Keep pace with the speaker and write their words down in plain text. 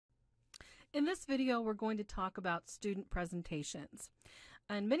In this video, we're going to talk about student presentations.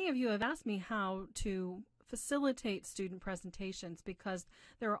 And many of you have asked me how to facilitate student presentations because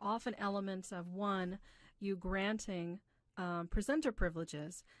there are often elements of, one, you granting presenter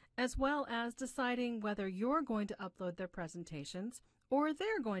privileges, as well as deciding whether you're going to upload their presentations or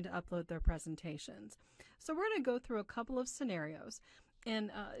they're going to upload their presentations. So we're going to go through a couple of scenarios.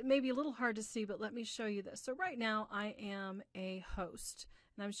 And it may be a little hard to see, but let me show you this. So right now I am a host,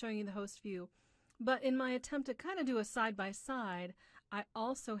 and I'm showing you the host view. But in my attempt to kind of do a side-by-side, I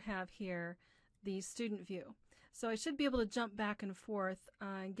also have here the student view. So I should be able to jump back and forth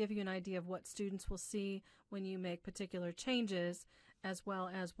and give you an idea of what students will see when you make particular changes, as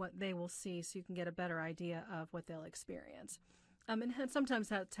well as what they will see, so you can get a better idea of what they'll experience. And sometimes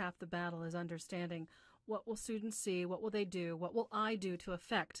that's half the battle, is understanding what will students see, what will they do, what will I do to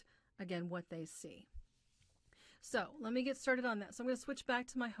affect, again, what they see. So let me get started on that. So I'm going to switch back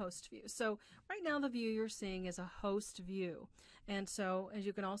to my host view. So right now the view you're seeing is a host view. And so as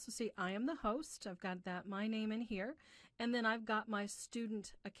you can also see, I am the host. I've got my name in here. And then I've got my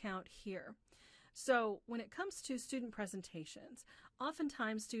student account here. So when it comes to student presentations,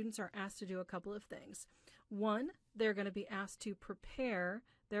 oftentimes students are asked to do a couple of things. One, they're going to be asked to prepare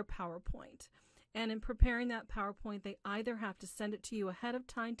their PowerPoint. And in preparing that PowerPoint, they either have to send it to you ahead of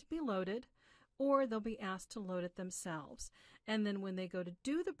time to be loaded, or they'll be asked to load it themselves. And then when they go to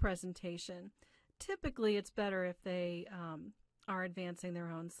do the presentation, typically it's better if they are advancing their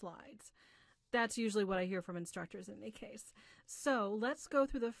own slides. That's usually what I hear from instructors in any case. So let's go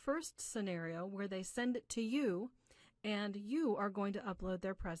through the first scenario where they send it to you and you are going to upload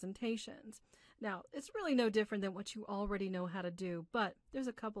their presentations. Now, it's really no different than what you already know how to do, but there's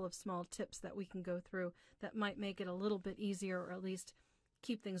a couple of small tips that we can go through that might make it a little bit easier, or at least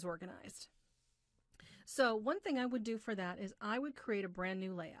keep things organized. So one thing I would do for that is I would create a brand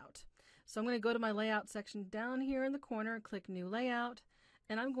new layout. So I'm going to go to my layout section down here in the corner, click New Layout,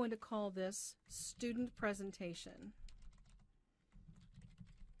 and I'm going to call this Student Presentation.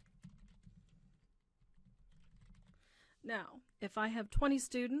 Now, if I have 20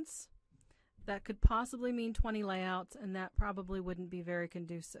 students, that could possibly mean 20 layouts, and that probably wouldn't be very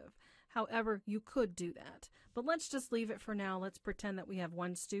conducive. However, you could do that. But let's just leave it for now. Let's pretend that we have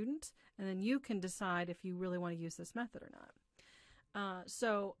one student, and then you can decide if you really want to use this method or not.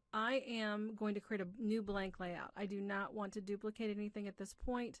 So I am going to create a new blank layout. I do not want to duplicate anything at this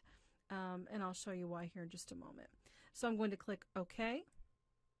point, and I'll show you why here in just a moment. So I'm going to click OK,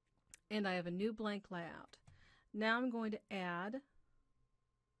 and I have a new blank layout. Now I'm going to add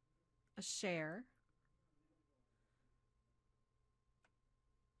a share.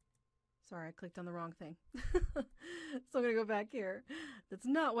 Sorry, I clicked on the wrong thing. So I'm going to go back here. That's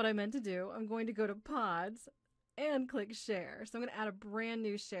not what I meant to do. I'm going to go to Pods and click Share. So I'm going to add a brand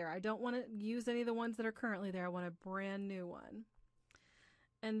new share. I don't want to use any of the ones that are currently there. I want a brand new one.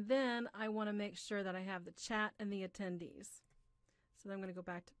 And then I want to make sure that I have the chat and the attendees. So then I'm going to go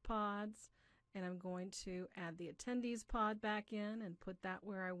back to Pods, and I'm going to add the attendees pod back in and put that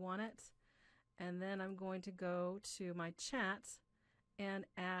where I want it. And then I'm going to go to my chat and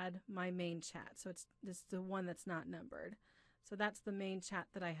add my main chat. So it's the one that's not numbered. So that's the main chat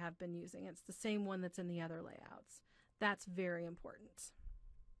that I have been using. It's the same one that's in the other layouts. That's very important.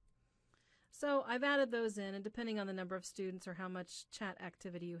 So I've added those in, and depending on the number of students or how much chat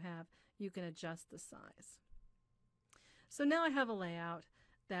activity you have, you can adjust the size. So now I have a layout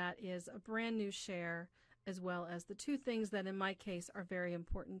that is a brand new share, as well as the two things that in my case are very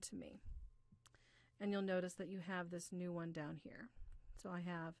important to me. And you'll notice that you have this new one down here. So I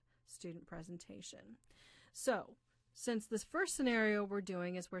have student presentation. So since this first scenario we're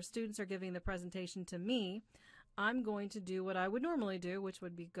doing is where students are giving the presentation to me, I'm going to do what I would normally do, which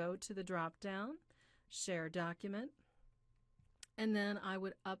would be go to the drop down, share document, and then I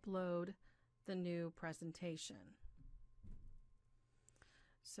would upload the new presentation.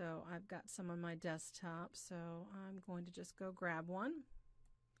 So I've got some on my desktop, so I'm going to just go grab one.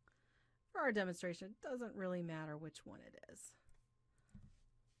 For our demonstration, it doesn't really matter which one it is.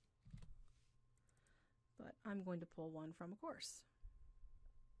 But I'm going to pull one from a course.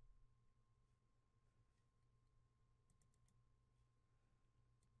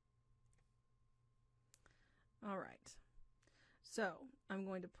 All right. So I'm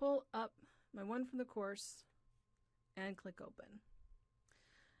going to pull up my one from the course and click Open.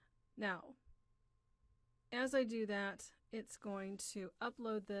 Now, as I do that, it's going to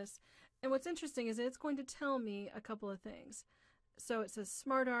upload this. And what's interesting is it's going to tell me a couple of things. So it says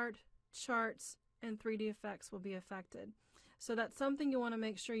Smart Art, Charts, and 3D effects will be affected. So that's something you want to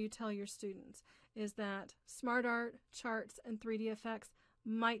make sure you tell your students, is that Smart Art, Charts, and 3D effects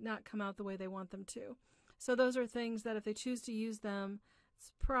might not come out the way they want them to. So those are things that if they choose to use them,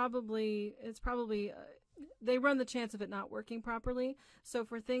 it's probably they run the chance of it not working properly. So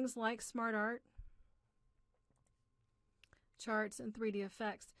for things like smart art, charts, and 3D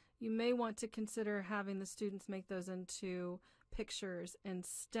effects, you may want to consider having the students make those into pictures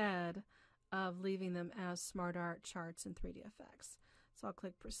instead of leaving them as smart art, charts, and 3D effects. So I'll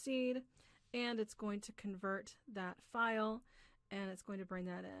click proceed, and it's going to convert that file, and it's going to bring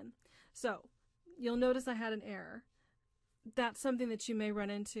that in. So you'll notice I had an error. That's something that you may run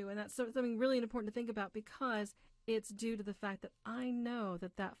into, and that's something really important to think about because it's due to the fact that I know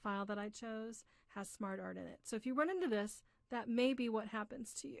that that file that I chose has smart art in it. So if you run into this, that may be what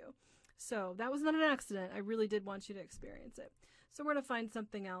happens to you. So that was not an accident. I really did want you to experience it. So we're going to find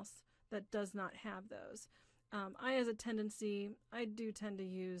something else that does not have those. I do tend to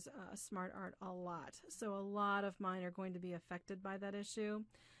use smart art a lot. So a lot of mine are going to be affected by that issue,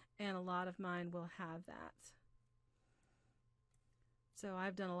 and a lot of mine will have that. So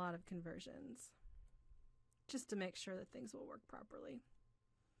I've done a lot of conversions just to make sure that things will work properly.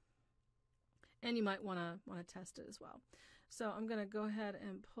 And you might want to test it as well. So I'm going to go ahead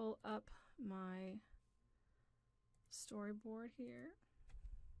and pull up my storyboard here.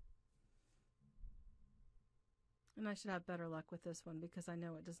 And I should have better luck with this one because I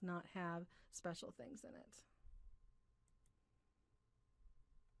know it does not have special things in it.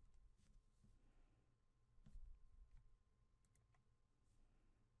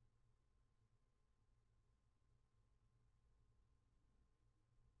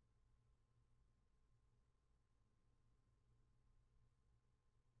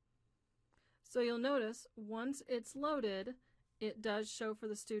 So you'll notice once it's loaded, it does show for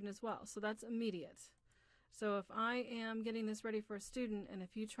the student as well. So that's immediate. So if I am getting this ready for a student, and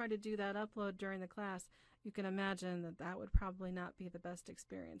if you try to do that upload during the class, you can imagine that that would probably not be the best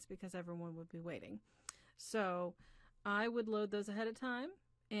experience because everyone would be waiting. So I would load those ahead of time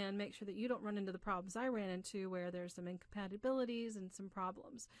and make sure that you don't run into the problems I ran into where there's some incompatibilities and some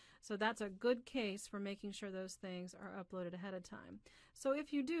problems. So that's a good case for making sure those things are uploaded ahead of time. So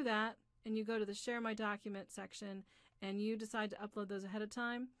if you do that and you go to the Share My Document section and you decide to upload those ahead of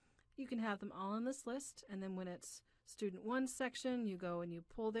time, you can have them all in this list, and then when it's Student 1 section, you go and you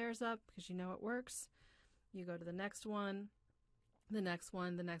pull theirs up because you know it works. You go to the next one, the next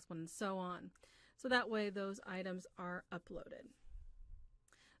one, the next one, and so on. So that way those items are uploaded.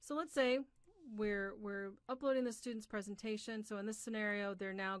 So let's say we're uploading the student's presentation. So in this scenario,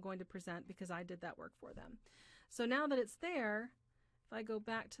 they're now going to present because I did that work for them. So now that it's there, if I go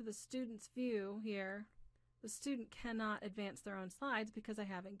back to the student's view here, the student cannot advance their own slides because I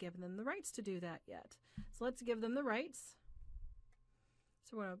haven't given them the rights to do that yet. So let's give them the rights.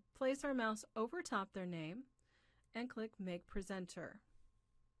 So we're going to place our mouse over top their name and click Make Presenter.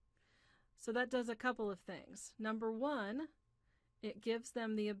 So that does a couple of things. Number one, it gives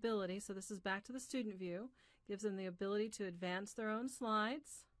them the ability, so this is back to the student view, gives them the ability to advance their own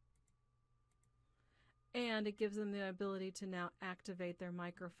slides, and it gives them the ability to now activate their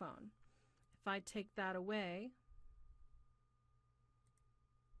microphone. If I take that away,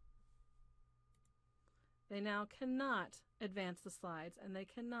 they now cannot advance the slides and they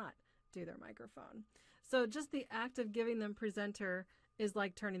cannot do their microphone. So just the act of giving them presenter is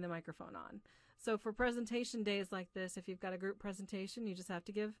like turning the microphone on. So for presentation days like this, if you've got a group presentation, you just have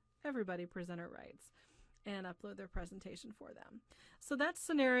to give everybody presenter rights and upload their presentation for them. So that's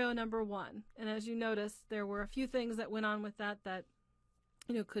scenario number one. And as you notice, there were a few things that went on with that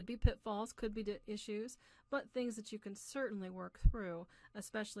could be pitfalls, could be issues, but things that you can certainly work through,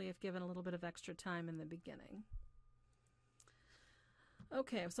 especially if given a little bit of extra time in the beginning.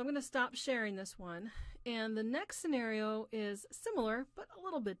 Okay, so I'm going to stop sharing this one, and the next scenario is similar, but a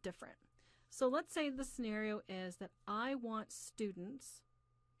little bit different. So let's say the scenario is that I want students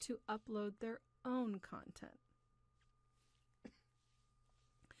to upload their own content.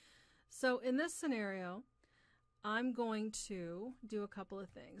 So in this scenario, I'm going to do a couple of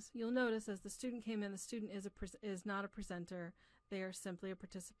things. You'll notice as the student came in, the student is not a presenter. They are simply a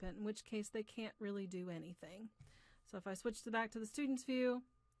participant, in which case they can't really do anything. So if I switch back to the student's view,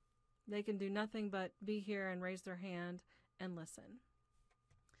 they can do nothing but be here and raise their hand and listen.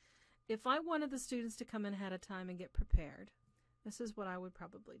 If I wanted the students to come in ahead of time and get prepared, this is what I would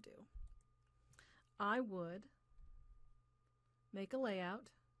probably do. I would make a layout,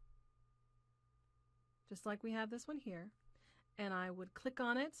 just like we have this one here, and I would click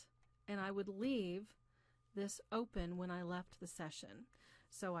on it and I would leave this open when I left the session.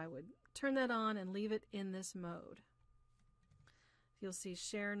 So I would turn that on and leave it in this mode. You'll see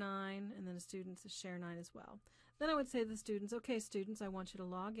Share 9 and then the students is Share 9 as well. Then I would say to the students, okay, students, I want you to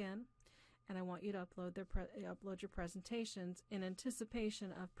log in, and I want you to upload your presentations in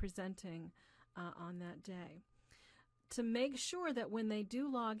anticipation of presenting on that day. To make sure that when they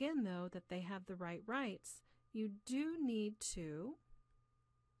do log in, though, that they have the right rights, you do need to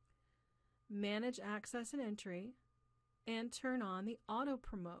manage access and entry and turn on the auto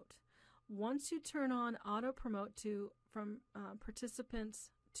promote. Once you turn on auto promote from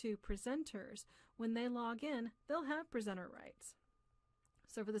participants to presenters, when they log in, they'll have presenter rights.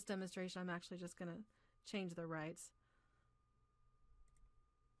 So for this demonstration, I'm actually just going to change the rights.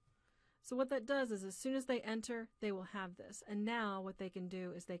 So what that does is as soon as they enter, they will have this. And now what they can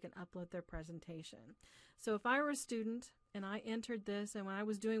do is they can upload their presentation. So if I were a student and I entered this, and when I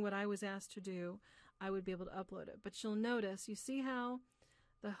was doing what I was asked to do, I would be able to upload it. But you'll notice, you see how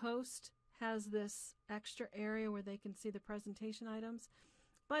the host has this extra area where they can see the presentation items?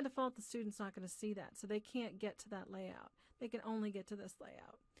 By default, the student's not going to see that, so they can't get to that layout. They can only get to this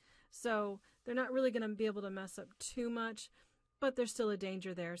layout. So they're not really going to be able to mess up too much, but there's still a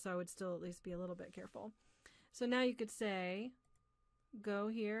danger there, so I would still at least be a little bit careful. So now you could say, go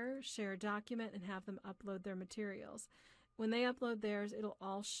here, share a document, and have them upload their materials. When they upload theirs, it'll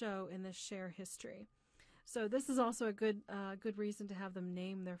all show in this share history. So this is also a good reason to have them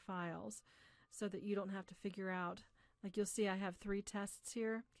name their files so that you don't have to figure out. Like you'll see I have 3 tests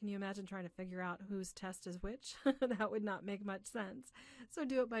here. Can you imagine trying to figure out whose test is which? That would not make much sense. So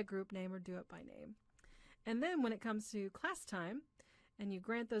do it by group name or do it by name. And then when it comes to class time and you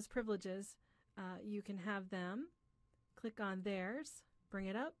grant those privileges, you can have them click on theirs, bring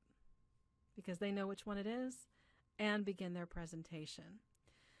it up because they know which one it is, and begin their presentation.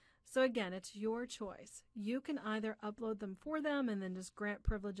 So again, it's your choice. You can either upload them for them and then just grant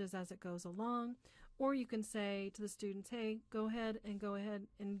privileges as it goes along, or you can say to the students, hey, go ahead and go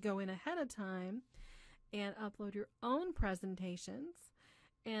in ahead of time and upload your own presentations,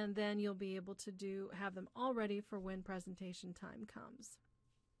 and then you'll be able to have them all ready for when presentation time comes.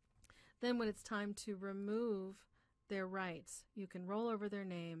 Then when it's time to remove their rights, you can roll over their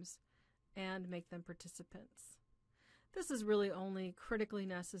names and make them participants. This is really only critically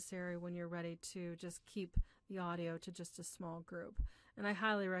necessary when you're ready to just keep the audio to just a small group. And I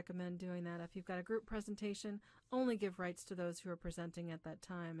highly recommend doing that. If you've got a group presentation, only give rights to those who are presenting at that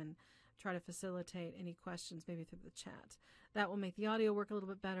time and try to facilitate any questions maybe through the chat. That will make the audio work a little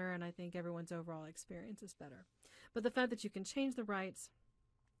bit better, and I think everyone's overall experience is better. But the fact that you can change the rights,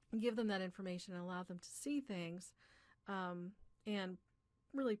 give them that information, and allow them to see things and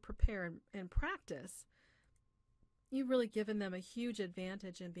really prepare and practice, you've really given them a huge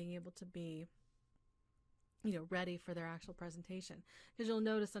advantage in being able to be, ready for their actual presentation. Because you'll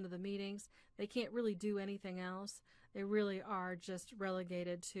notice under the meetings, they can't really do anything else. They really are just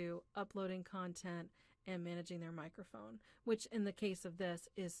relegated to uploading content and managing their microphone, which in the case of this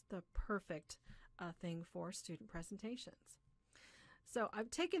is the perfect thing for student presentations. So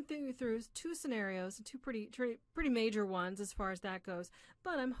I've taken through 2 scenarios, 2 pretty major ones as far as that goes,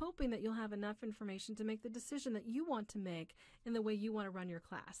 but I'm hoping that you'll have enough information to make the decision that you want to make in the way you want to run your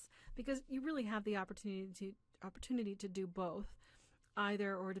class, because you really have the opportunity to do both,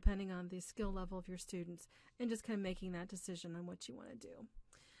 either or depending on the skill level of your students, and just kind of making that decision on what you want to do.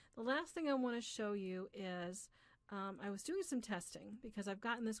 The last thing I want to show you is I was doing some testing because I've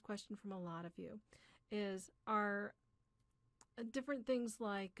gotten this question from a lot of you, are different things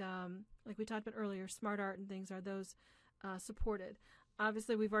like we talked about earlier, smart art and things, are those supported?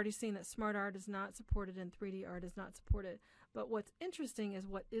 Obviously, we've already seen that smart art is not supported and 3D art is not supported. But what's interesting is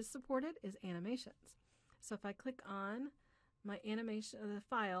what is supported is animations. So if I click on my animation of the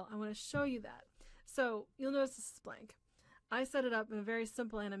file, I want to show you that. So you'll notice this is blank. I set it up in a very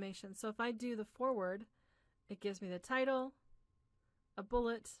simple animation. So if I do the forward, it gives me the title, a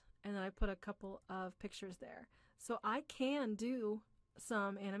bullet, and then I put a couple of pictures there. So I can do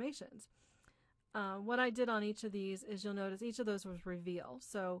some animations. What I did on each of these is you'll notice each of those was reveal.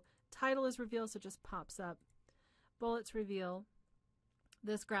 So title is reveal, so it just pops up. Bullets reveal.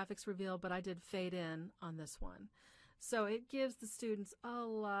 This graphics reveal, but I did fade in on this one. So it gives the students a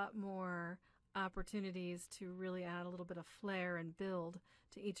lot more opportunities to really add a little bit of flair and build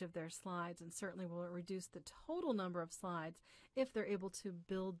to each of their slides, and certainly will reduce the total number of slides if they're able to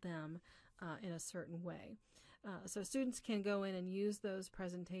build them in a certain way. So students can go in and use those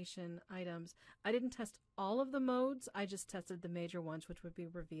presentation items. I didn't test all of the modes. I just tested the major ones, which would be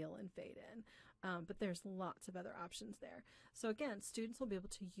reveal and fade in. But there's lots of other options there. So again, students will be able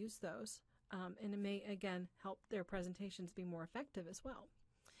to use those, and it may, again, help their presentations be more effective as well.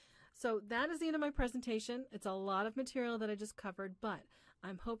 So that is the end of my presentation. It's a lot of material that I just covered, but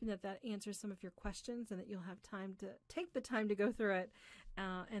I'm hoping that that answers some of your questions and that you'll have time to take the time to go through it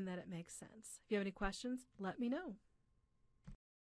and that it makes sense. If you have any questions, let me know.